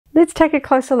Let's take a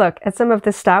closer look at some of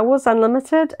the Star Wars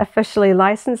Unlimited officially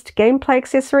licensed gameplay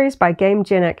accessories by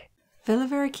Gamegenic. Villa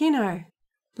Varykino,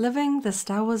 living the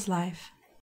Star Wars life.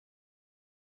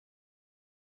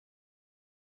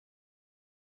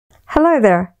 Hello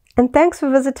there, and thanks for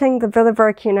visiting the Villa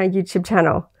Varykino YouTube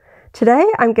channel. Today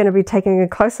I'm going to be taking a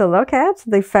closer look at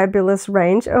the fabulous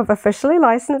range of officially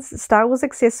licensed Star Wars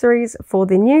accessories for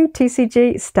the new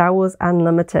TCG Star Wars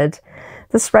Unlimited.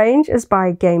 This range is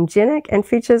by Gamegenic and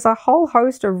features a whole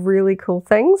host of really cool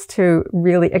things to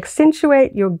really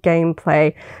accentuate your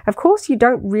gameplay. Of course, you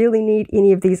don't really need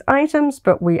any of these items,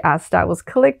 but we are Star Wars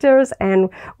collectors and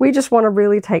we just want to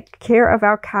really take care of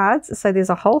our cards. So there's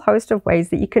a whole host of ways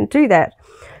that you can do that.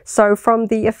 So from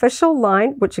the official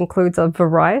line, which includes a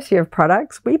variety of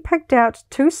products, we picked out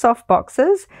 2 soft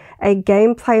boxes, a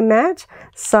gameplay mat,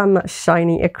 some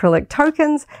shiny acrylic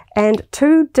tokens, and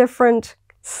 2 different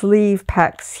sleeve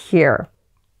packs here.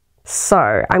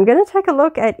 So I'm going to take a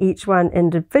look at each one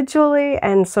individually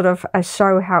and sort of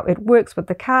show how it works with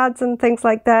the cards and things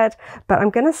like that. But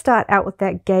I'm going to start out with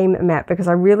that game mat because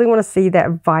I really want to see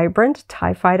that vibrant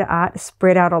TIE Fighter art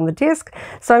spread out on the desk.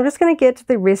 So I'm just going to get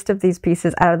the rest of these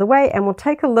pieces out of the way and we'll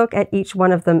take a look at each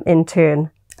one of them in turn.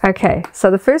 Okay,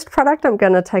 so the first product I'm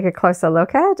going to take a closer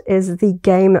look at is the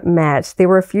game mat. There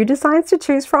were a few designs to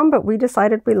choose from, but we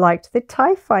decided we liked the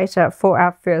TIE Fighter for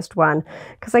our first one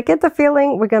because I get the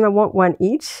feeling we're going to want one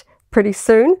each pretty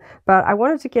soon, but I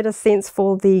wanted to get a sense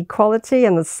for the quality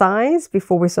and the size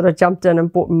before we sort of jumped in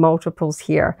and bought multiples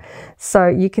here. So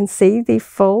you can see the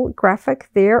full graphic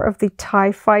there of the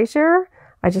TIE Fighter.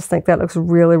 I just think that looks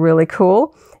really, really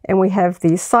cool. And we have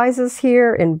these sizes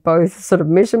here in both sort of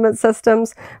measurement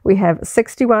systems. We have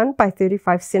 61 by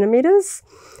 35 centimeters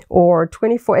or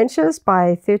 24 inches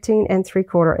by 13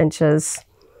 3/4 inches.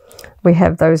 We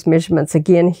have those measurements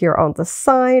again here on the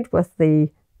side with the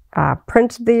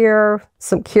print there,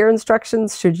 some care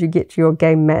instructions should you get your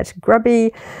game mat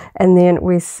grubby. And then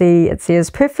we see it says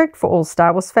perfect for all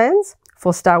Star Wars fans,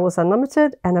 for Star Wars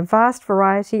Unlimited, and a vast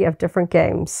variety of different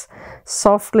games.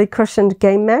 Softly cushioned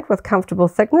game mat with comfortable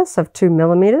thickness of 2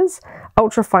 millimeters.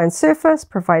 Ultra-fine surface,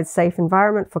 provides safe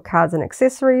environment for cards and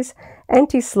accessories.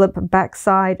 Anti-slip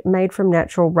backside, made from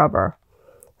natural rubber.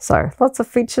 So lots of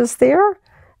features there.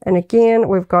 And again,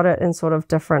 we've got it in sort of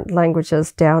different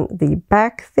languages down the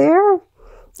back there.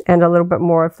 And a little bit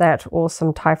more of that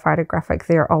awesome TIE Fighter graphic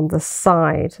there on the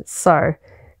side. So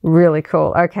really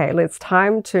cool. Okay, it's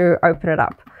time to open it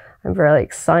up. I'm really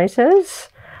excited.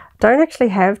 Don't actually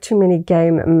have too many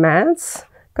game mats.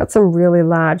 Got some really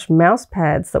large mouse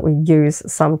pads that we use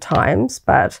sometimes,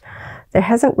 but there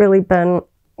hasn't really been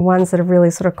ones that have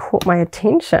really sort of caught my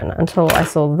attention until I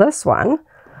saw this one.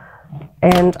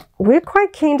 And we're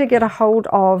quite keen to get a hold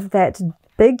of that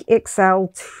big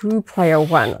XL 2-player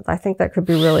one. I think that could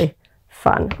be really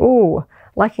fun. Ooh,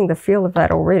 liking the feel of that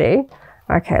already.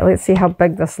 Okay, let's see how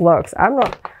big this looks. I'm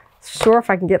not sure if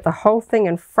I can get the whole thing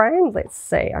in frame. Let's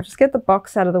see. I'll just get the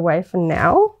box out of the way for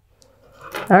now.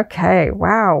 Okay,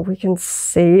 wow, we can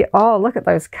see. Oh, look at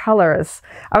those colors.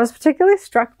 I was particularly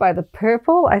struck by the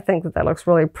purple. I think that looks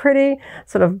really pretty.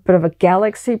 Sort of a bit of a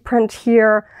galaxy print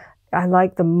here. I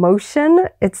like the motion.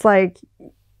 It's like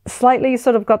slightly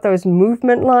sort of got those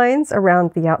movement lines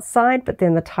around the outside, but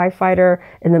then the TIE Fighter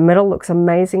in the middle looks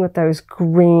amazing with those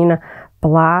green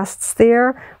blasts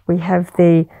there. We have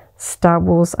the Star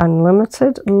Wars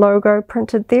Unlimited logo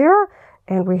printed there,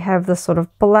 and we have the sort of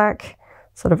black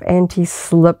sort of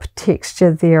anti-slip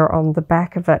texture there on the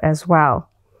back of it as well.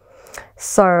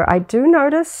 So I do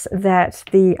notice that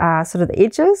the sort of the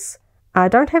edges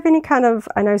don't have any kind of,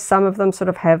 I know some of them sort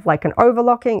of have like an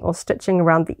overlocking or stitching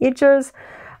around the edges.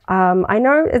 I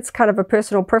know it's kind of a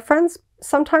personal preference.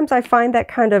 Sometimes I find that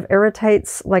kind of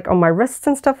irritates like on my wrists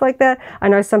and stuff like that. I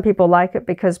know some people like it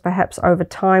because perhaps over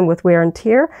time with wear and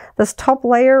tear, this top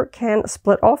layer can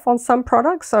split off on some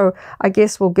products. So I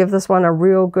guess we'll give this one a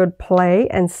real good play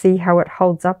and see how it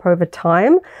holds up over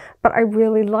time. But I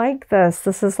really like this.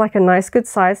 This is like a nice good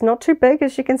size, not too big.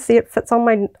 As you can see, it fits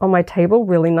on my table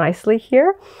really nicely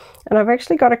here. And I've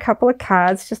actually got a couple of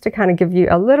cards just to kind of give you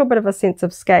a little bit of a sense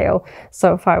of scale.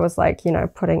 So if I was like, you know,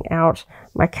 putting out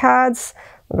my cards,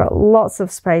 we've got lots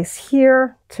of space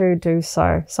here to do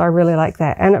so. So I really like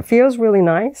that. And it feels really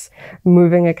nice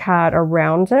moving a card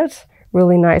around it.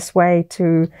 Really nice way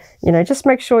to, you know, just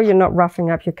make sure you're not roughing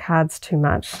up your cards too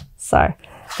much. So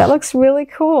that looks really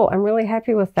cool. I'm really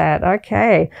happy with that.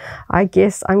 Okay, I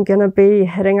guess I'm going to be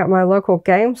hitting up my local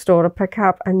game store to pick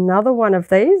up another one of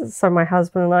these so my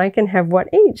husband and I can have one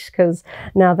each, because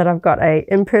now that I've got a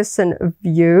in-person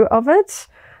view of it,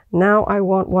 Now I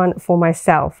want one for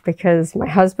myself because my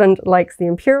husband likes the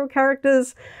Imperial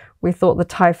characters. We thought the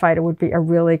TIE Fighter would be a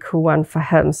really cool one for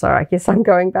him. So I guess I'm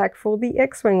going back for the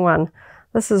X-Wing one.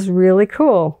 This is really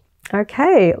cool.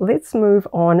 Okay, let's move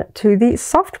on to the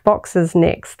soft boxes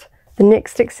next. The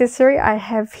next accessory I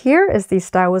have here is the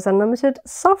Star Wars Unlimited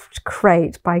Soft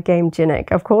Crate by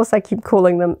Gamegenic. Of course, I keep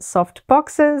calling them soft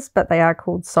boxes, but they are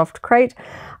called Soft Crate.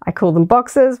 I call them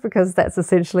boxes because that's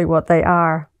essentially what they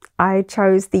are. I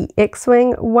chose the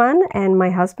X-Wing one and my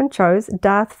husband chose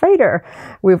Darth Vader.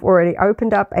 We've already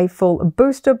opened up a full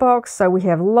booster box, so we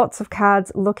have lots of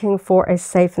cards looking for a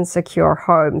safe and secure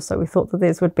home. So we thought that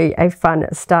this would be a fun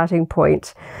starting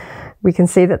point. We can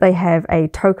see that they have a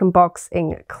token box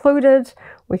included.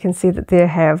 We can see that they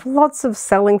have lots of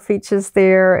selling features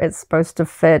there. It's supposed to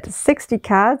fit 60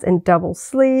 cards in double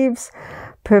sleeves.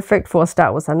 Perfect for Star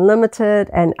Wars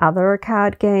Unlimited and other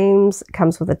card games. It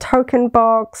comes with a token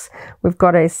box. We've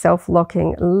got a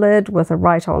self-locking lid with a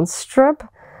write-on strip.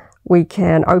 We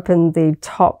can open the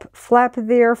top flap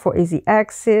there for easy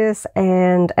access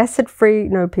and acid-free,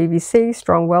 no PVC,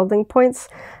 strong welding points.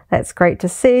 That's great to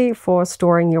see for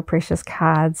storing your precious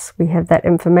cards. We have that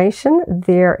information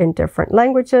there in different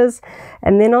languages.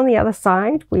 And then on the other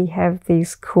side, we have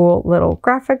these cool little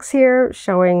graphics here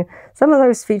showing some of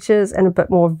those features in a bit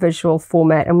more visual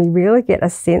format. And we really get a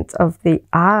sense of the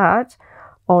art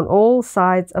on all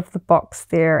sides of the box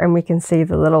there. And we can see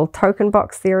the little token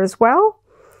box there as well.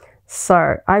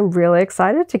 So I'm really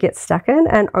excited to get stuck in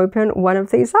and open one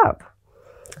of these up.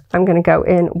 I'm going to go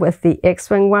in with the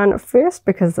X-Wing one first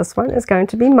because this one is going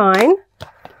to be mine.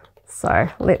 So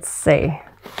let's see.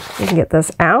 We can get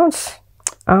this out.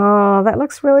 Oh, that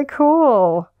looks really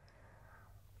cool.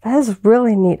 That is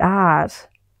really neat art.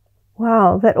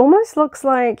 Wow, that almost looks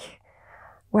like,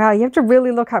 wow, you have to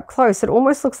really look up close. It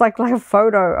almost looks like a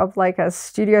photo of like a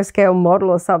studio scale model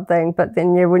or something. But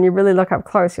then when you really look up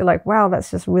close, you're like, wow,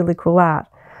 that's just really cool art.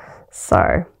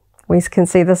 So we can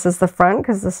see this is the front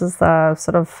because this is the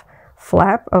sort of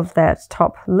flap of that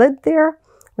top lid there.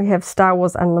 We have Star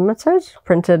Wars Unlimited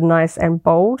printed nice and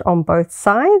bold on both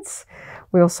sides.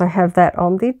 We also have that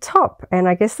on the top, and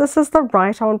I guess this is the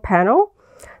write-on panel.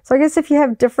 So I guess if you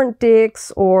have different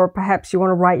decks, or perhaps you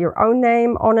want to write your own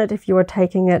name on it if you are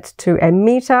taking it to a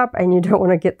meetup and you don't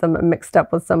want to get them mixed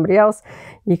up with somebody else,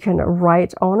 you can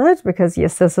write on it because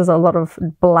yes, this is a lot of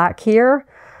black here.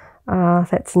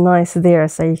 That's nice there,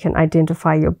 so you can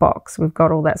identify your box. We've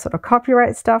got all that sort of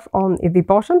copyright stuff on the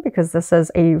bottom because this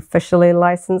is a officially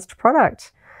licensed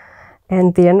product.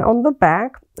 And then on the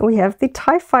back, we have the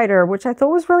TIE Fighter, which I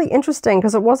thought was really interesting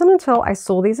because it wasn't until I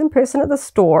saw these in person at the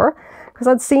store, because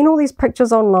I'd seen all these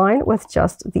pictures online with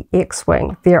just the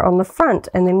X-Wing there on the front.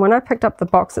 And then when I picked up the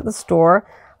box at the store,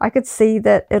 I could see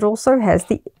that it also has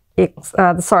the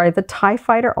TIE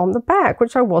Fighter on the back,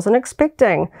 which I wasn't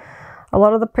expecting. A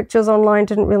lot of the pictures online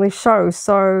didn't really show,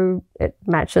 so it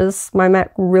matches my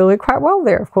Mac really quite well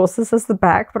there. Of course, this is the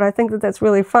back, but I think that that's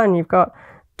really fun. You've got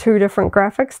two different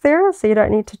graphics there, so you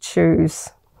don't need to choose.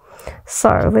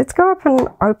 So let's go up and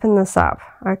open this up.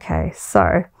 Okay,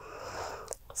 so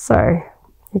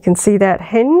you can see that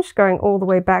hinge going all the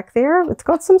way back there. It's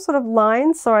got some sort of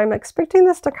lines, so I'm expecting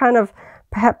this to kind of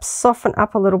perhaps soften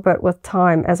up a little bit with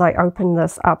time as I open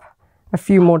this up a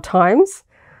few more times.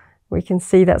 We can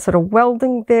see that sort of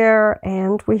welding there,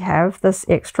 and we have this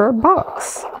extra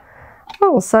box.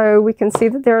 Oh, so we can see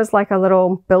that there is like a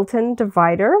little built-in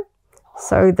divider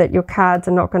so that your cards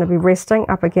are not going to be resting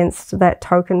up against that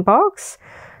token box.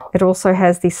 It also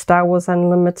has the Star Wars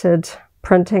Unlimited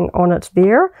printing on it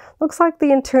there. Looks like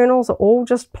the internals are all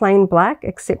just plain black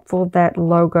except for that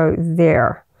logo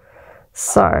there.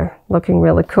 So looking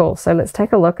really cool. So let's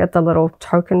take a look at the little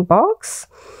token box.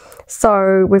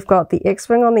 So we've got the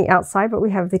X-Wing on the outside, but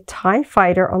we have the TIE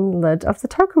Fighter on the lid of the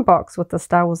token box with the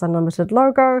Star Wars Unlimited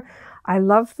logo. I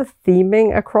love the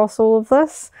theming across all of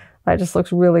this. That just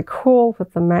looks really cool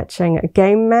with the matching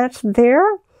game mat there.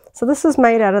 So this is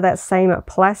made out of that same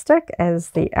plastic as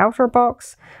the outer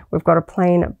box. We've got a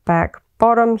plain back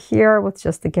bottom here with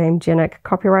just the Gamegenic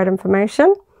copyright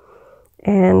information.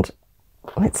 And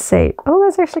let's see. Oh,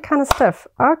 that's actually kind of stiff.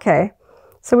 Okay.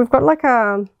 So we've got like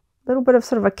a little bit of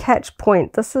sort of a catch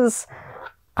point. This is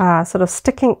sort of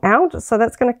sticking out, so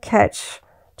that's going to catch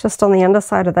just on the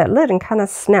underside of that lid and kind of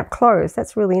snap closed.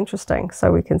 That's really interesting.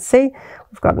 So we can see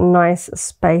we've got a nice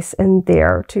space in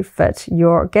there to fit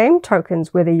your game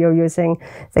tokens, whether you're using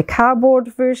the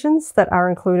cardboard versions that are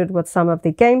included with some of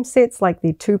the game sets like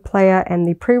the 2-player and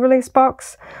the pre-release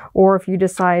box, or if you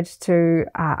decide to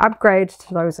upgrade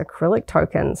to those acrylic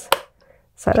tokens.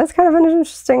 So that's kind of an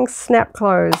interesting snap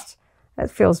closed. It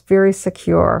feels very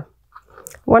secure.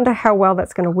 Wonder how well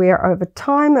that's going to wear over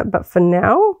time, but for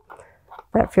now,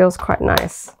 that feels quite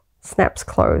nice. Snaps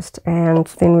closed, and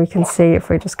then we can see if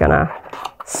we're just going to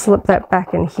slip that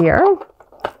back in here.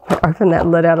 Open that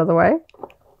lid out of the way.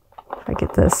 If I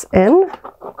get this in.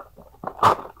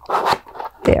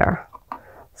 There.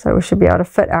 So we should be able to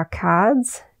fit our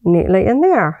cards neatly in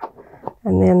there.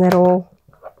 And then that all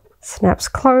snaps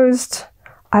closed.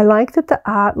 I like that the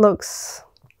art looks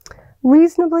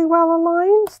reasonably well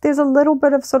aligned. There's a little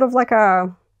bit of sort of like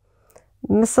a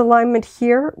misalignment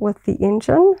here with the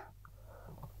engine.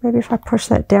 Maybe if I push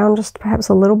that down just perhaps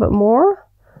a little bit more.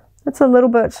 That's a little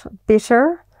bit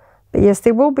better. But yes,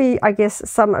 there will be, I guess,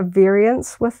 some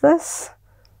variance with this.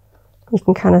 You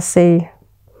can kind of see,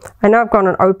 I know I've gone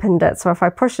and opened it, so if I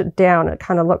push it down, it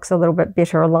kind of looks a little bit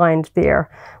better aligned there.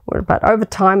 But over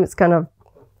time, it's going to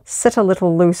sit a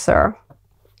little looser.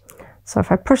 So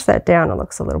if I push that down, it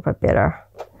looks a little bit better.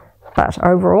 But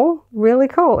overall, really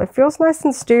cool. It feels nice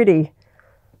and sturdy.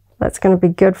 That's going to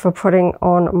be good for putting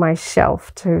on my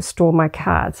shelf to store my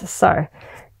cards. So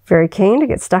very keen to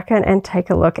get stuck in and take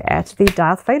a look at the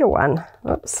Darth Vader one.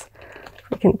 Oops.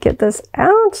 We can get this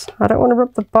out. I don't want to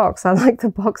rip the box. I like the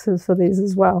boxes for these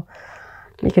as well.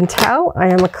 You can tell I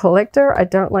am a collector. I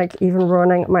don't like even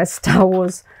ruining my Star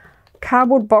Wars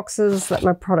cardboard boxes that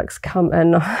my products come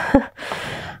in.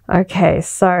 Okay,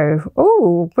 so,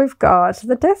 oh, we've got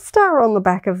the Death Star on the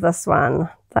back of this one.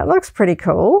 That looks pretty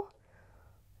cool.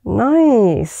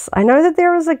 Nice. I know that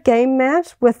there is a game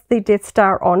mat with the Death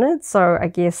Star on it, so I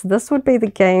guess this would be the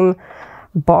game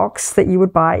box that you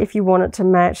would buy if you want it to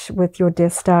match with your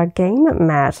Death Star game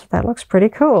mat. That looks pretty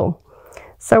cool.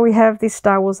 So we have the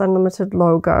Star Wars Unlimited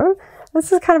logo.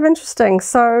 This is kind of interesting.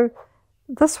 So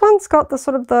this one's got the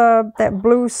sort of that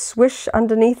blue swish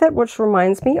underneath it, which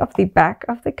reminds me of the back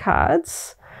of the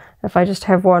cards. If I just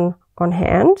have one on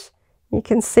hand, you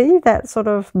can see that sort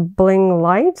of bling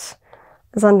light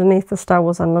is underneath the Star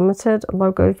Wars Unlimited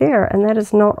logo there, and that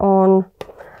is not on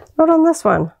this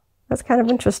one. That's kind of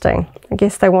interesting. I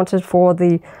guess they wanted for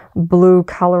the blue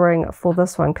coloring for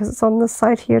this one because it's on this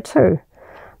side here too.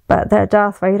 But that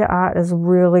Darth Vader art is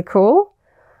really cool.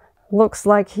 Looks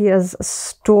like he is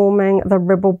storming the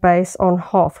Rebel base on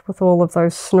Hoth with all of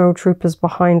those snow troopers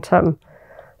behind him.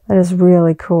 That is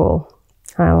really cool.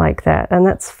 I like that. And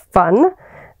that's fun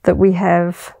that we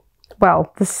have,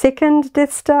 well, the second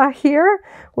Death Star here,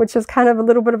 which is kind of a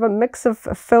little bit of a mix of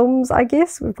films, I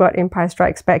guess. We've got Empire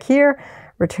Strikes Back here,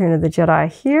 Return of the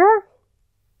Jedi here.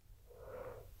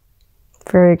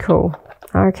 Very cool.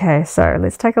 Okay, so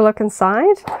let's take a look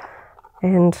inside.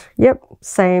 And yep,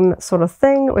 same sort of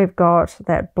thing. We've got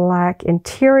that black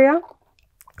interior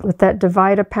with that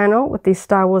divider panel with the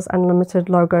Star Wars Unlimited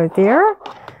logo there.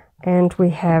 And we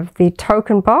have the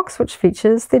token box, which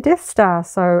features the Death Star.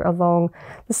 So along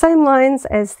the same lines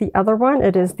as the other one,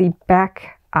 it is the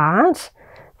back art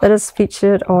that is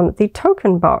featured on the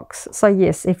token box. So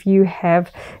yes, if you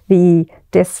have the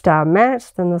Death Star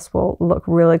mat, then this will look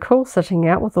really cool sitting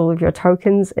out with all of your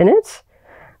tokens in it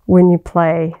when you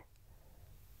play.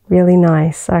 Really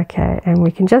nice. Okay, and we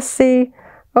can just see,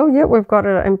 oh yeah, we've got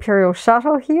an Imperial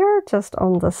shuttle here just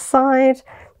on the side.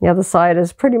 The other side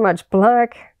is pretty much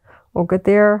black. All good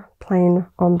there. Plain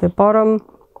on the bottom.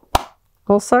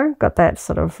 Also got that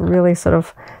sort of really sort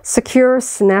of secure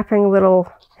snapping little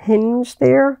hinge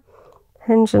there.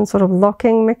 Hinge and sort of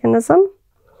locking mechanism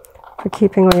for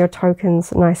keeping all your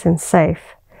tokens nice and safe.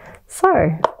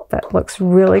 So that looks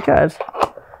really good.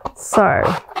 So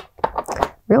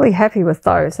really happy with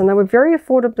those, and they were very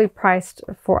affordably priced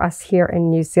for us here in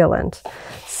New Zealand.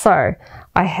 So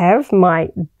I have my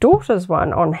daughter's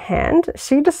one on hand.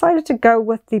 She decided to go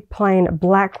with the plain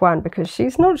black one because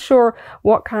she's not sure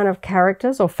what kind of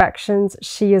characters or factions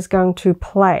she is going to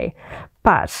play,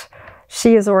 but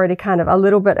she is already kind of a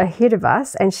little bit ahead of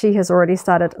us, and she has already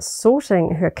started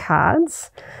sorting her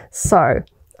cards. So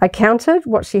I counted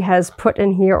what she has put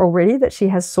in here already that she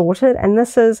has sorted, and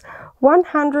this is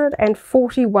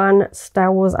 141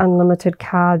 Star Wars Unlimited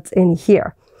cards in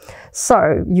here.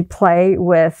 So you play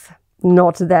with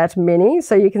not that many,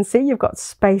 so you can see you've got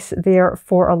space there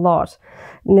for a lot.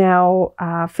 Now,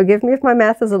 forgive me if my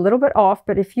math is a little bit off,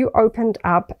 but if you opened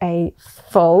up a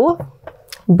full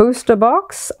booster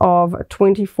box of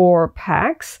 24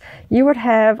 packs, you would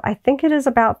have, I think it is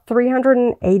about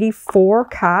 384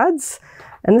 cards.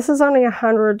 And this is only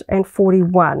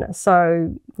 141,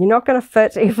 so you're not going to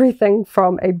fit everything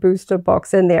from a booster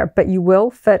box in there, but you will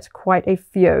fit quite a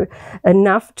few,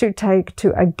 enough to take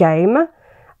to a game,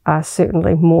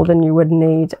 certainly more than you would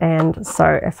need. And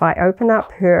so if I open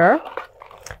up her,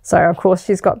 so of course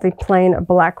she's got the plain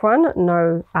black one,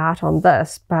 no art on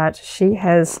this, but she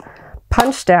has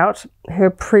punched out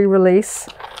her pre-release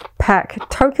pack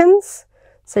tokens.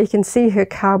 So you can see her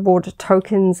cardboard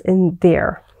tokens in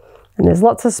there. And there's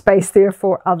lots of space there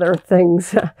for other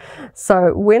things.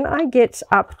 So when I get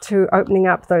up to opening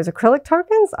up those acrylic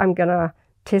tokens, I'm going to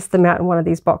test them out in one of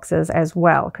these boxes as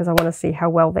well, because I want to see how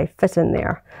well they fit in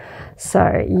there.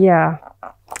 So yeah,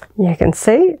 you can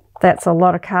see that's a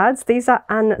lot of cards. These are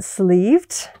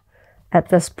unsleeved at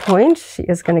this point. She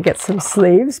is going to get some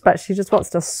sleeves, but she just wants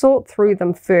to sort through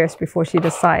them first before she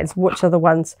decides which are the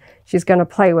ones she's going to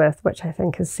play with, which I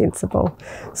think is sensible.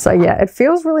 So yeah, it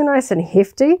feels really nice and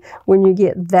hefty when you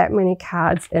get that many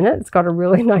cards in it. It's got a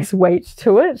really nice weight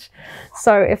to it.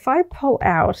 So if I pull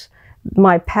out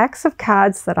my packs of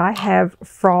cards that I have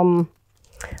from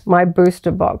my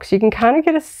booster box, you can kind of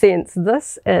get a sense.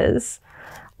 This is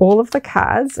all of the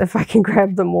cards, if I can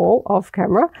grab them all off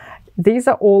camera. These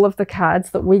are all of the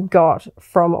cards that we got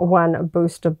from one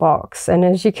booster box. And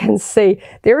as you can see,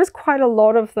 there is quite a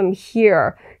lot of them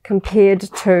here compared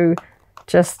to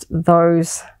just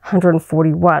those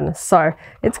 141. So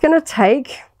it's going to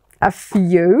take a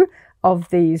few of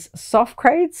these soft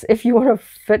crates if you want to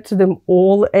fit them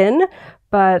all in.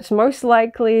 But most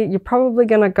likely you're probably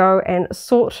going to go and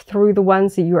sort through the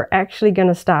ones that you're actually going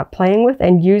to start playing with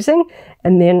and using,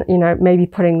 and then, you know, maybe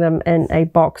putting them in a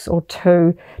box or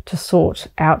two to sort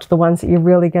out the ones that you're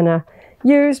really going to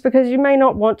use, because you may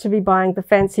not want to be buying the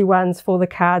fancy ones for the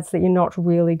cards that you're not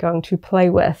really going to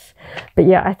play with. But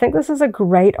yeah, I think this is a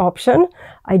great option.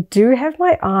 I do have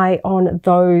my eye on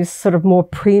those sort of more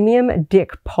premium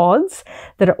deck pods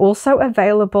that are also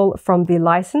available from the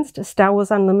licensed Star Wars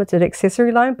Unlimited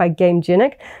accessory line by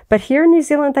Gamegenic, but here in New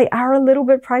Zealand they are a little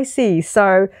bit pricey,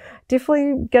 so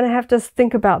definitely gonna have to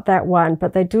think about that one,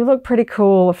 but they do look pretty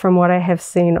cool from what I have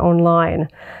seen online.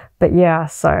 But yeah,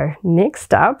 so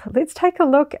next up, let's take a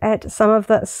look at some of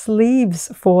the sleeves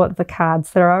for the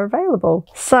cards that are available.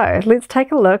 So let's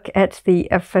take a look at the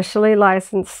officially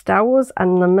licensed Star Wars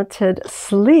Unlimited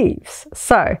sleeves.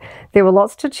 So there were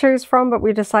lots to choose from, but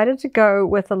we decided to go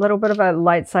with a little bit of a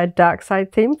light side, dark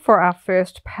side theme for our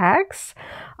first packs.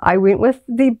 I went with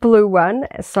the blue one,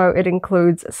 so it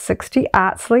includes 60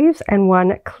 art sleeves and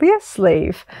 1 clear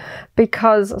sleeve,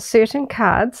 because certain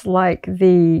cards like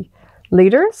the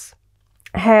leaders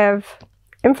have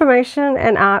information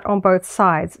and art on both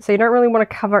sides, so you don't really want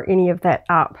to cover any of that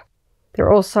up. There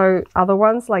are also other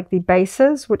ones like the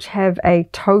bases, which have a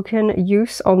token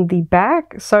use on the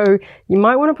back, so you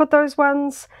might want to put those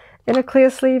ones in a clear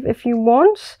sleeve if you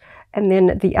want, and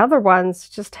then the other ones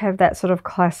just have that sort of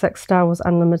classic Star Wars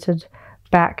Unlimited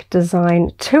back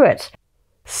design to it.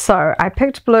 So I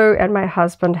picked blue, and my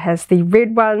husband has the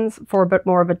red ones for a bit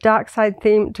more of a dark side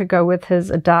theme to go with his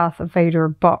Darth Vader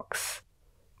box.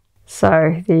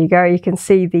 So there you go, you can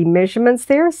see the measurements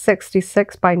there,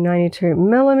 66 by 92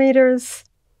 millimeters,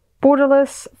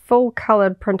 borderless, full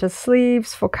colored printed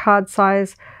sleeves for card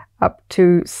size up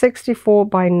to 64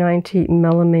 by 90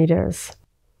 millimeters.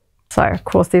 So of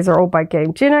course these are all by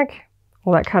Gamegenic,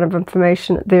 all that kind of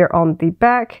information there on the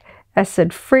back.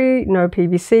 Acid free, no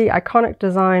PVC, iconic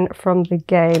design from the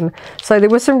game. So there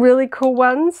were some really cool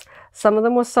ones. Some of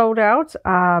them were sold out,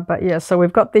 but yeah, so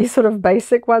we've got these sort of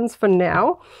basic ones for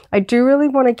now. I do really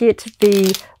want to get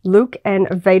the Luke and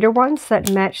Vader ones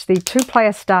that match the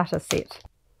 2-player starter set.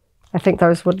 I think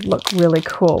those would look really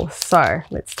cool. So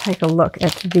let's take a look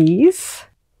at these.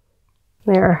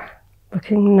 They're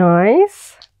looking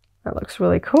nice. That looks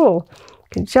really cool. You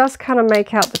can just kind of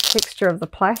make out the texture of the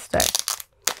plastic.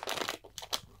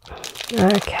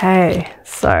 Okay,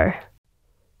 so,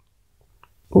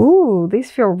 ooh, these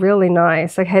feel really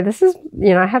nice. Okay, this is,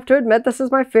 you know, I have to admit, this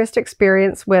is my first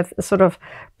experience with sort of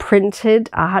printed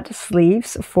art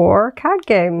sleeves for card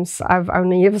games. I've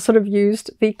only ever sort of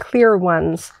used the clear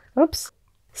ones. Oops.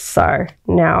 So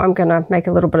now I'm going to make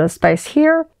a little bit of space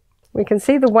here. We can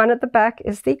see the one at the back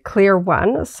is the clear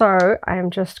one. So I'm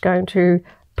just going to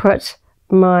put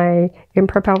my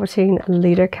Emperor Palpatine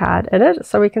leader card in it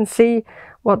so we can see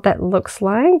what that looks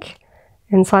like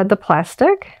inside the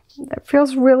plastic. That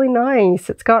feels really nice.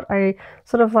 It's got a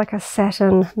sort of like a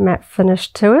satin matte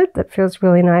finish to it that feels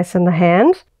really nice in the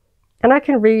hand, and I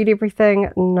can read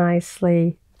everything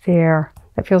nicely there.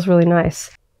 That feels really nice.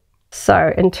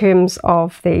 So in terms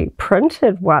of the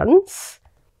printed ones,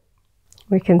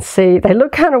 we can see they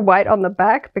look kind of white on the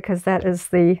back because that is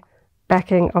the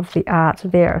backing of the art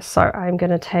there. So I'm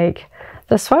going to take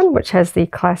this one, which has the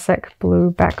classic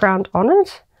blue background on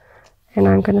it, and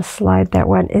I'm going to slide that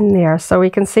one in there. So we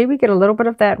can see we get a little bit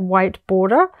of that white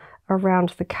border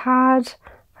around the card.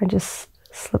 I just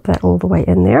slip that all the way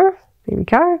in there. There we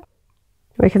go.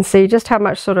 We can see just how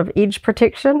much sort of edge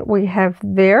protection we have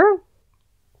there.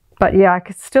 But yeah, I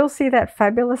could still see that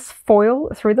fabulous foil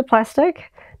through the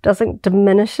plastic. Doesn't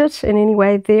diminish it in any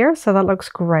way there, so that looks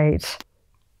great.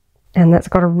 And that's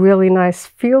got a really nice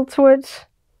feel to it.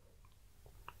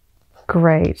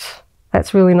 Great.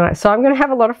 That's really nice. So I'm going to have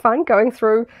a lot of fun going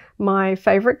through my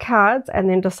favorite cards and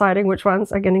then deciding which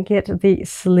ones are going to get the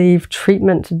sleeve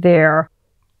treatment there.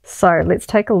 So let's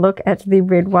take a look at the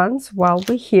red ones while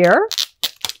we're here,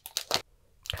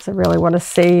 because I really want to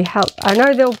see how, I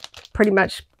know they'll pretty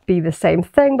much be the same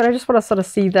thing, but I just want to sort of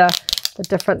see the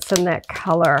difference in that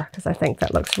color, because I think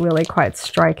that looks really quite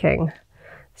striking.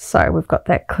 So we've got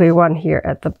that clear one here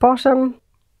at the bottom,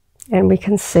 and we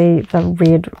can see the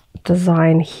red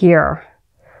design here,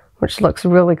 which looks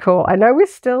really cool. I know we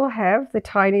still have the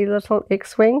tiny little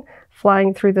X-Wing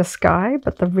flying through the sky,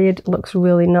 but the red looks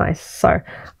really nice. So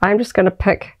I'm just going to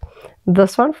pick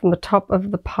this one from the top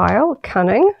of the pile,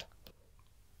 Cunning,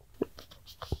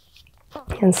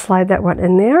 and slide that one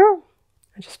in there.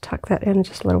 I just tuck that in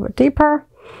just a little bit deeper,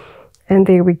 and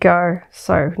there we go.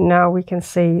 So now we can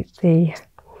see the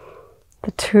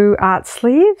two art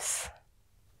sleeves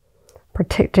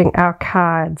protecting our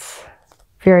cards.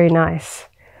 Very nice.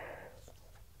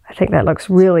 I think that looks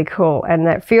really cool, and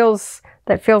that feels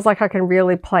like I can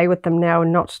really play with them now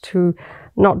and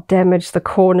not damage the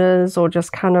corners or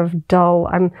just kind of dull.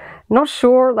 I'm not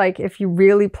sure, like, if you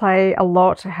really play a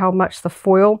lot, how much the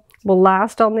foil will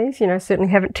last on these. You know,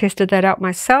 certainly haven't tested that out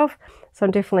myself, so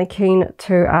I'm definitely keen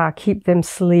to keep them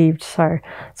sleeved so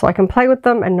I can play with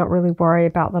them and not really worry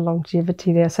about the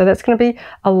longevity there. So that's going to be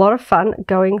a lot of fun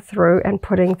going through and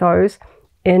putting those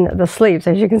in the sleeves.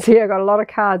 As you can see, I've got a lot of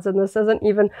cards, and this isn't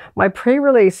even my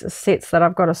pre-release sets that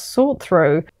I've got to sort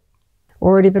through.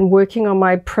 Already been working on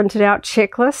my printed out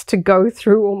checklist to go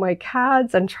through all my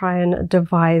cards and try and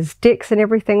devise decks and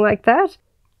everything like that.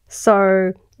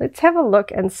 So let's have a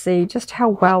look and see just how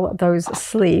well those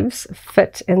sleeves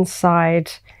fit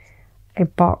inside a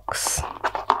box.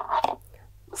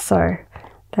 So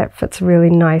that fits really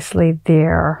nicely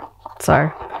there.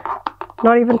 So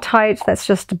not even tight, that's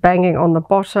just banging on the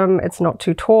bottom. It's not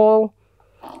too tall.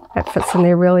 That fits in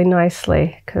there really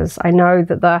nicely, because I know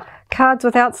that the cards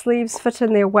without sleeves fit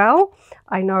in there well.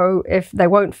 I know if they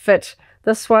won't fit,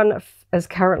 this one is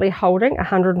currently holding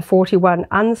 141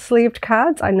 unsleeved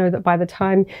cards. I know that by the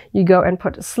time you go and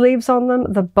put sleeves on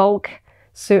them, the bulk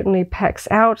certainly packs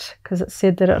out, because it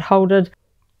said that it holded,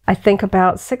 I think,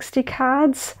 about 60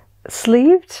 cards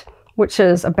sleeved, which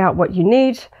is about what you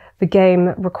need. The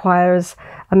game requires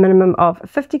a minimum of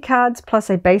 50 cards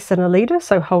plus a base and a leader,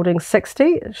 so holding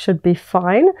 60 should be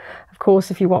fine. Of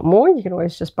course, if you want more, you can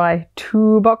always just buy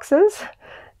 2 boxes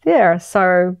there.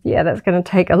 So yeah, that's going to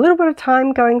take a little bit of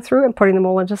time going through and putting them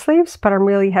all into sleeves, but I'm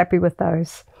really happy with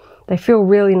those. They feel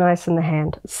really nice in the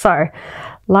hand. So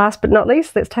last but not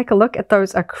least, let's take a look at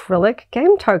those acrylic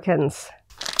game tokens.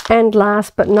 And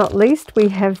last but not least, we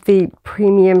have the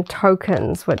premium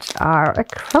tokens, which are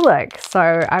acrylic.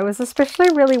 So I was especially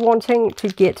really wanting to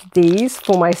get these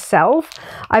for myself.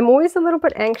 I'm always a little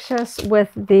bit anxious with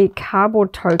the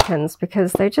cardboard tokens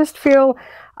because they just feel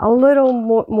a little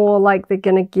more like they're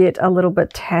going to get a little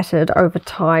bit tattered over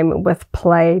time with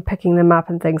play, picking them up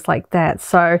and things like that.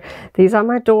 So these are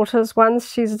my daughter's ones.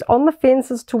 She's on the fence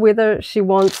as to whether she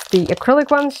wants the acrylic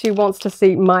ones. She wants to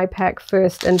see my pack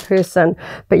first in person.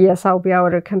 But yes, I'll be able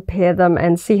to compare them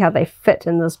and see how they fit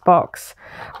in this box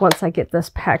once I get this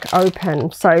pack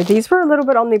open. So these were a little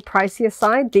bit on the pricier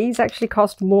side. These actually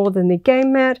cost more than the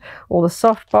game mat, all the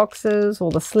soft boxes,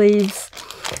 all the sleeves.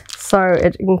 So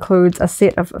it includes a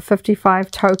set of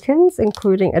 55 tokens,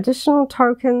 including additional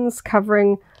tokens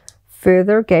covering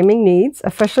further gaming needs,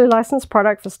 officially licensed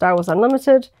product for Star Wars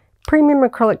Unlimited, premium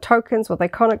acrylic tokens with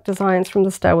iconic designs from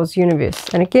the Star Wars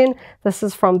universe. And again, this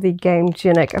is from the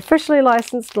Gamegenic, officially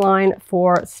licensed line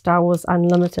for Star Wars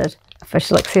Unlimited,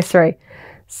 official accessory.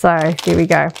 So there we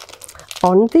go.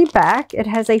 On the back, it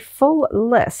has a full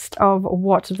list of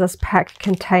what this pack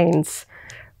contains.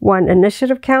 1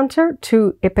 initiative counter,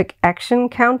 2 epic action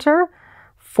counter,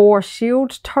 4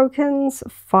 shield tokens,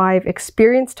 5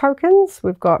 experience tokens.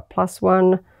 We've got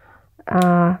 +1,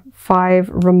 5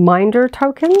 reminder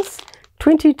tokens,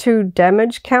 22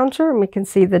 damage counter, and we can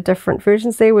see the different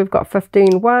versions there. We've got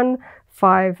 15-1,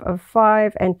 5 of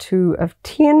 5, and 2 of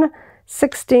 10,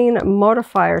 16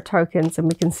 modifier tokens, and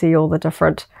we can see all the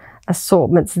different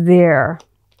assortments there.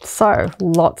 So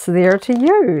lots there to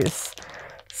use.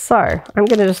 So I'm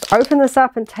going to just open this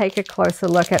up and take a closer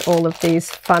look at all of these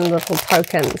fun little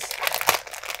tokens.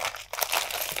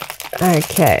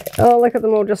 Okay, oh, look at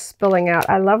them all just spilling out.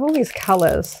 I love all these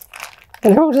colors,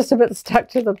 and they're all just a bit stuck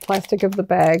to the plastic of the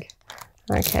bag.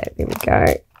 Okay, there we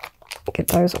go. Get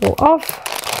those all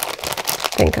off.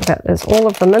 think that is all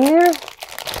of them in there.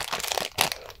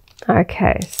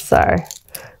 Okay, so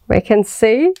we can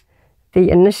see the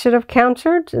initiative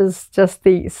counter is just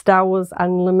the Star Wars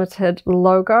Unlimited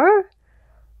logo.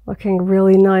 Looking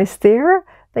really nice there.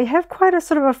 They have quite a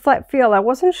sort of a flat feel. I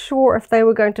wasn't sure if they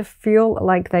were going to feel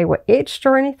like they were etched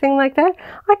or anything like that.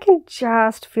 I can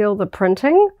just feel the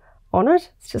printing on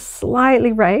it. It's just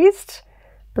slightly raised,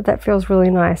 but that feels really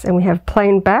nice. And we have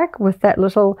plain back with that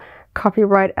little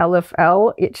copyright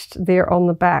LFL etched there on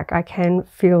the back. I can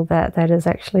feel that. That is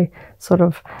actually sort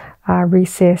of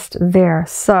recessed there.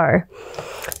 So I'm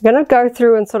going to go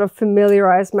through and sort of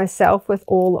familiarize myself with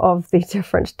all of the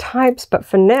different types, but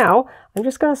for now I'm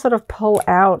just going to sort of pull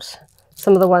out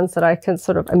some of the ones that I can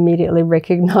sort of immediately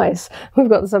recognize. We've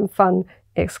got some fun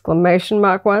exclamation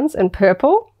mark ones in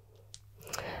purple,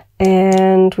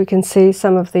 and we can see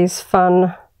some of these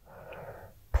fun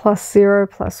 +0,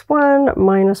 +1,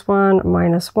 -1,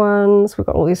 -1s. We've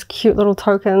got all these cute little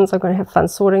tokens I'm going to have fun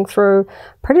sorting through.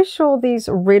 Pretty sure these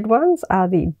red ones are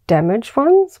the damaged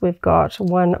ones. We've got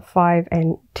 1, 5,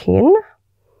 and 10.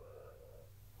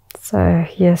 So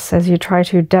yes, as you try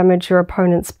to damage your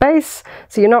opponent's base,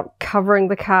 so you're not covering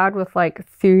the card with like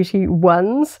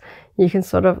 31s, you can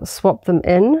sort of swap them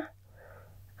in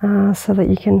so that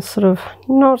you can sort of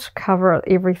not cover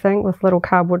everything with little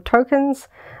cardboard tokens.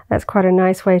 That's quite a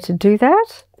nice way to do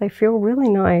that. They feel really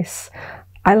nice.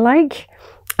 I like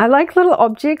little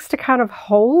objects to kind of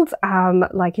hold,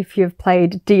 like if you've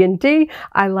played D&D,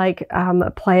 I like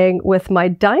playing with my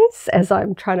dice as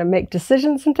I'm trying to make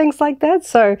decisions and things like that.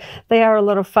 So they are a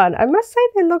lot of fun. I must say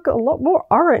they look a lot more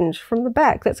orange from the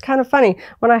back. That's kind of funny.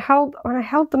 When I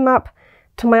held them up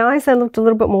to my eyes, they looked a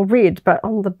little bit more red, but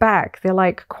on the back they're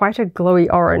like quite a glowy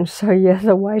orange. So yeah,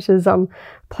 the white is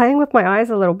playing with my eyes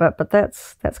a little bit, but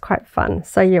that's quite fun.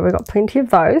 So yeah, we've got plenty of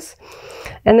those.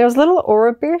 And there's little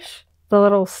Aurebesh, the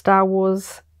little Star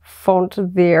Wars font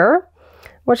there,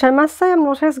 which I must say I'm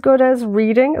not as good as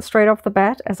reading straight off the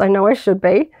bat as I know I should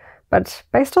be, but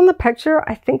based on the picture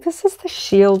I think this is the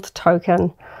shield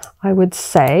token, I would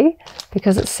say,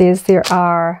 because it says there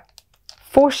are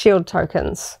 4 shield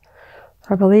tokens.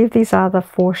 I believe these are the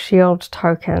 4 shield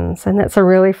tokens, and that's a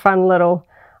really fun little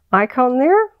icon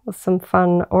there with some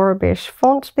fun Aurebesh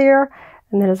font there,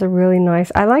 and that is a really nice,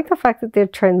 I like the fact that they're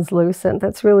translucent.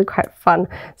 That's really quite fun,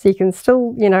 so you can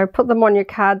still, you know, put them on your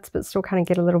cards but still kind of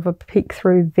get a little bit of a peek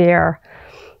through there.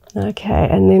 Okay,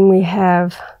 and then we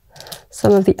have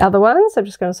some of the other ones. I'm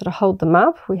just going to sort of hold them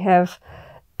up. We have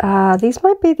these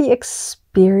might be the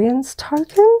experience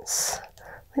tokens.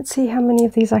 Let's see how many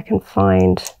of these I can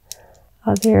find.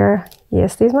 Are there?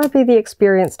 Yes, these might be the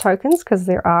experience tokens because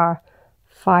there are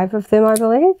 5 of them, I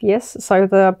believe. Yes, so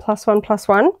the +1,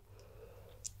 +1.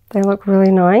 They look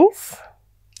really nice.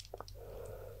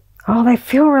 Oh, they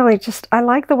feel really just, I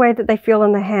like the way that they feel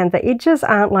in the hand. The edges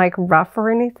aren't like rough or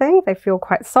anything. They feel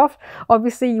quite soft.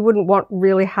 Obviously, you wouldn't want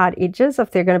really hard edges if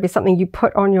they're going to be something you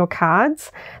put on your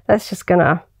cards. That's just going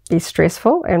to be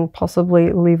stressful and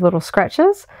possibly leave little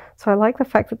scratches. So I like the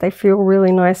fact that they feel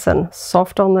really nice and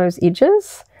soft on those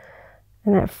edges.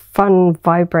 And that fun,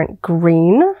 vibrant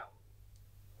green.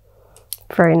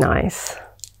 Very nice.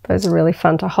 Those are really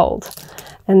fun to hold.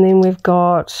 And then we've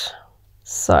got,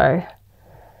 so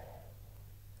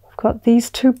we've got these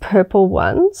 2 purple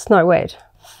ones. No, wait,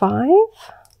 5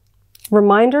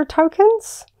 reminder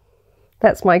tokens.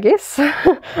 That's my guess.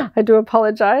 I do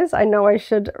apologize. I know I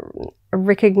should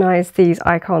recognize these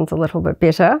icons a little bit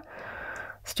better.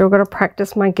 Still got to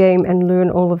practice my game and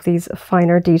learn all of these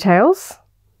finer details.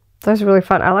 Those are really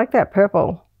fun. I like that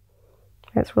purple.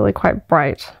 It's really quite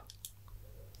bright.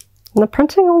 And the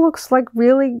printing all looks like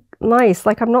really nice.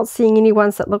 Like I'm not seeing any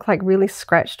ones that look like really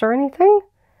scratched or anything.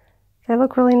 They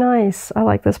look really nice. I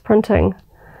like this printing.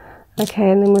 Okay,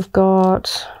 and then we've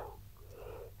got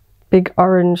big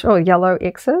orange, oh, yellow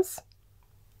X's.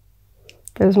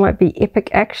 Those might be epic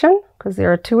action because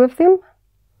there are 2 of them.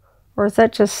 Or is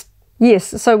that just,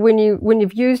 yes, so when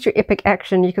you've used your epic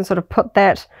action, you can sort of put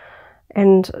that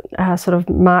and sort of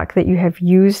mark that you have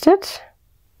used it.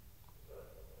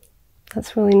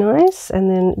 That's really nice. And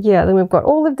then, yeah, then we've got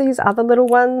all of these other little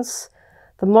ones,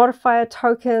 the modifier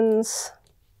tokens,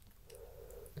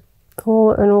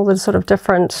 all the sort of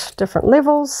different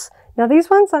levels. Now these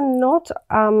ones are not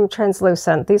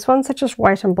translucent. These ones are just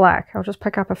white and black. I'll just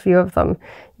pick up a few of them.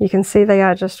 You can see they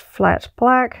are just flat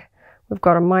black. We've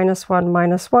got a -1,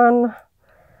 -1.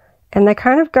 And they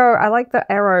kind of go, I like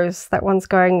the arrows. That one's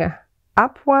going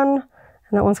up 1,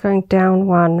 and that one's going down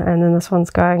 1, and then this one's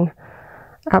going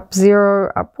up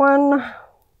 0, up 1.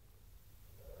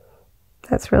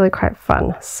 That's really quite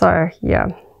fun. So yeah,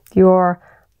 your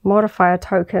modifier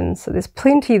tokens. So there's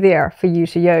plenty there for you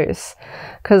to use,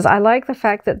 because I like the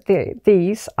fact that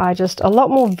these are just a lot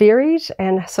more varied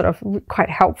and sort of quite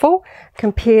helpful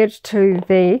compared to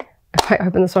the, if I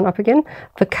open this one up again,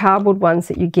 the cardboard ones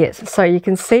that you get. So you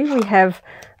can see we have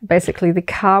basically the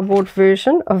cardboard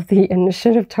version of the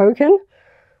initiative token.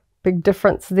 Big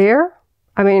difference there.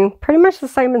 I mean, pretty much the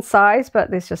same in size,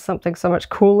 but there's just something so much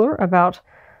cooler about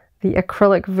the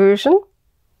acrylic version.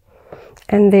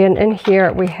 And then in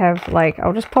here we have, like,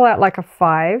 I'll just pull out like a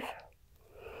 5,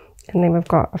 and then we've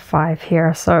got a 5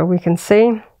 here, so we can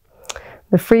see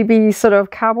the freebie sort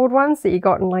of cardboard ones that you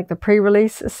got in like the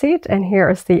pre-release set, and here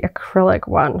is the acrylic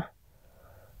one.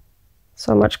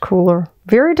 So much cooler.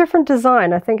 Very different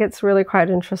design. I think it's really quite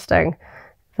interesting.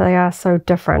 They are so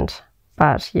different,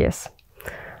 but yes,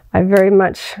 I very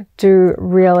much do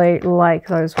really like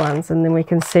those ones. And then we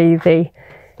can see the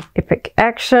Epic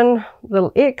Action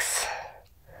little X.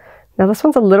 Now this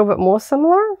one's a little bit more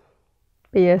similar,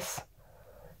 but yes,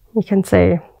 you can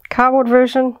see cardboard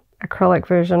version, acrylic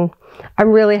version. I'm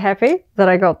really happy that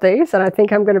I got these, and I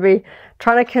think I'm going to be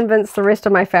trying to convince the rest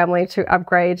of my family to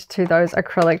upgrade to those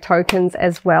acrylic tokens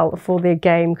as well for their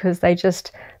game, because they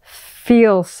just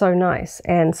feel so nice.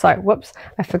 And so, whoops,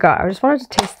 I forgot. I just wanted to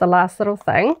test the last little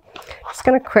thing. Just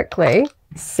going to quickly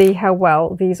see how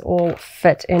well these all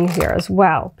fit in here as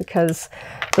well, because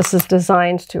this is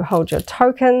designed to hold your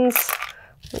tokens.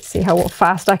 Let's see how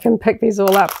fast I can pick these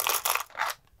all up.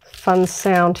 Fun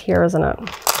sound here, isn't it?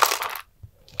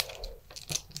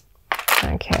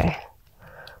 Okay.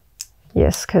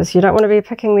 Yes, because you don't want to be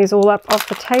picking these all up off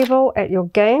the table at your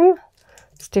game.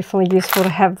 It's definitely useful to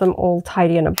have them all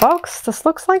tidy in a box. This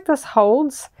looks like this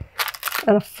holds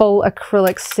in a full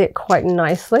acrylic set quite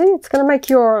nicely. It's going to make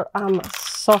your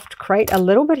soft crate a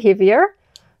little bit heavier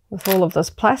with all of this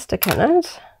plastic in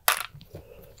it.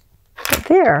 But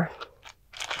there.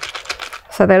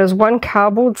 So that is one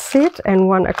cardboard set and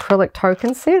one acrylic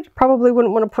token set. Probably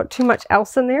wouldn't want to put too much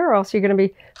else in there, or else you're going to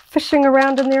be fishing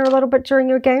around in there a little bit during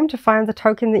your game to find the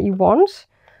token that you want.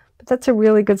 But that's a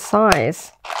really good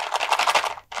size.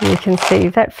 And you can see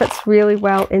that fits really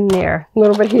well in there. A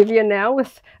little bit heavier now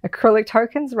with acrylic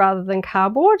tokens rather than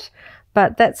cardboard,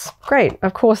 but that's great.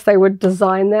 Of course, they would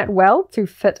design that well to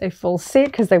fit a full set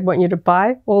because they want you to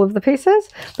buy all of the pieces,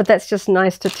 but that's just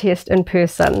nice to test in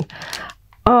person.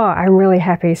 Oh, I'm really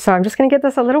happy. So I'm just going to get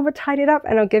this a little bit tidied up,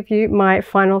 and I'll give you my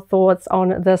final thoughts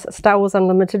on this Star Wars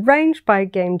Unlimited range by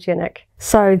Gamegenic.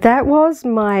 So that was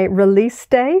my release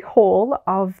day haul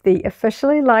of the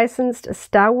officially licensed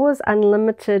Star Wars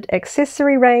Unlimited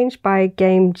accessory range by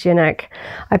Gamegenic.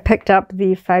 I picked up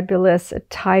the fabulous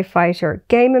TIE Fighter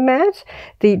gamer mat,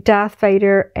 the Darth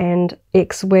Vader and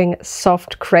X-Wing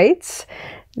soft crates,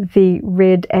 the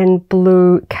red and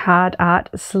blue card art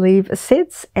sleeve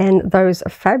sets, and those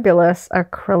fabulous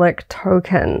acrylic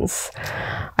tokens.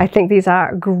 I think these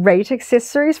are great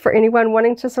accessories for anyone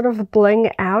wanting to sort of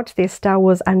bling out their Star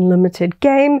Wars Unlimited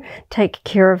game, take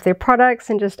care of their products,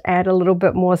 and just add a little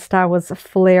bit more Star Wars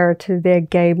flair to their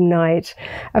game night.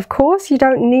 Of course, you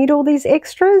don't need all these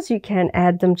extras. You can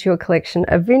add them to your collection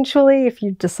eventually if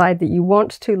you decide that you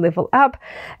want to level up.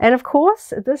 And of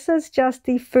course, this is just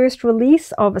the first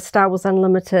release of Star Wars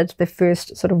Unlimited. The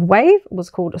first sort of wave was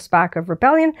called A Spark of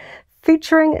Rebellion,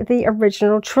 featuring the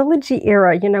original trilogy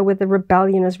era, you know, where the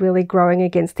rebellion is really growing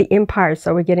against the Empire.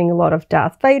 So we're getting a lot of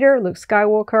Darth Vader, Luke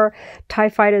Skywalker, TIE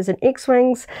Fighters and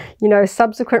X-Wings. You know,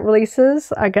 subsequent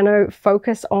releases are going to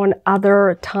focus on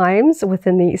other times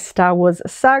within the Star Wars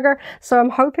saga. So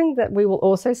I'm hoping that we will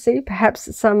also see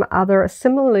perhaps some other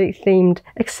similarly themed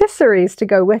accessories to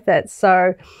go with it.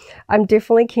 So I'm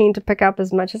definitely keen to pick up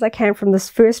as much as I can from this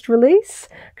first release,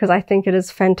 because I think it is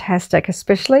fantastic.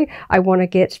 Especially, I want to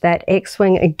get that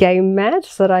X-Wing game mat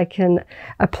so that I can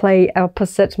play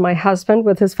opposite my husband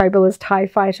with his fabulous TIE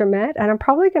Fighter mat. And I'm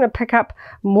probably going to pick up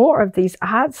more of these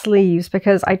art sleeves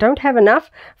because I don't have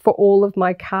enough for all of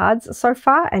my cards so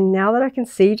far. And now that I can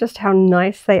see just how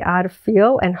nice they are to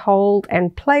feel and hold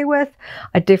and play with,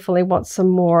 I definitely want some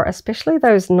more, especially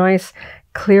those nice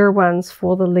clear ones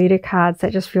for the leader cards.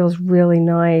 That just feels really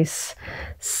nice.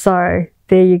 So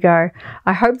there you go.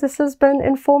 I hope this has been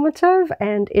informative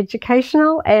and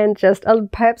educational, and just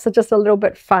perhaps just a little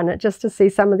bit fun just to see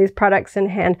some of these products in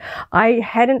hand. I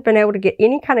hadn't been able to get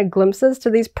any kind of glimpses to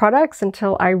these products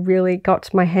until I really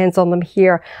got my hands on them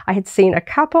here. I had seen a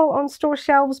couple on store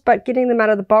shelves, but getting them out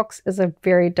of the box is a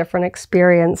very different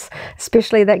experience,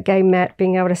 especially that game mat.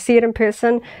 Being able to see it in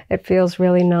person, it feels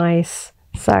really nice.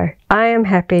 So I am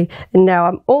happy, and now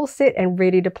I'm all set and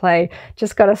ready to play.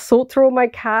 Just got to sort through all my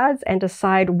cards and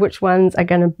decide which ones are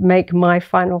going to make my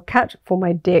final cut for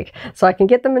my deck, so I can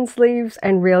get them in sleeves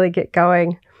and really get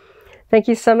going. Thank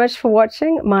you so much for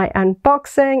watching my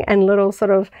unboxing and little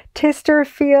sort of tester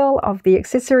feel of the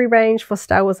accessory range for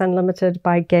Star Wars Unlimited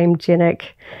by Gamegenic.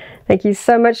 Thank you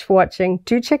so much for watching.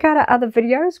 Do check out our other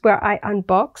videos where I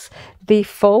unbox the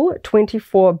full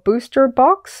 24 booster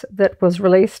box that was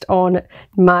released on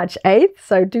March 8th.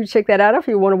 So do check that out if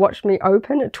you want to watch me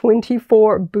open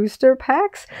 24 booster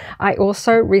packs. I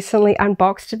also recently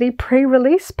unboxed the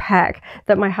pre-release pack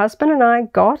that my husband and I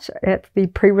got at the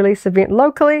pre-release event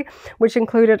locally, which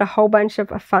included a whole bunch of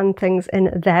fun things in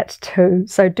that too.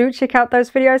 So do check out those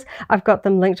videos. I've got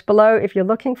them linked below if you're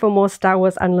looking for more Star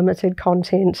Wars Unlimited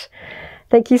content.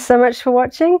 Thank you so much for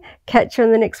watching. Catch you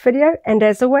in the next video, and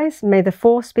as always, may the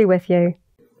Force be with you.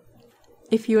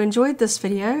 If you enjoyed this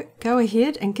video, go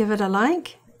ahead and give it a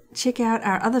like, check out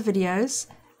our other videos,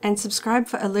 and subscribe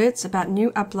for alerts about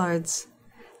new uploads.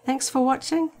 Thanks for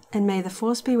watching, and may the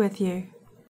Force be with you.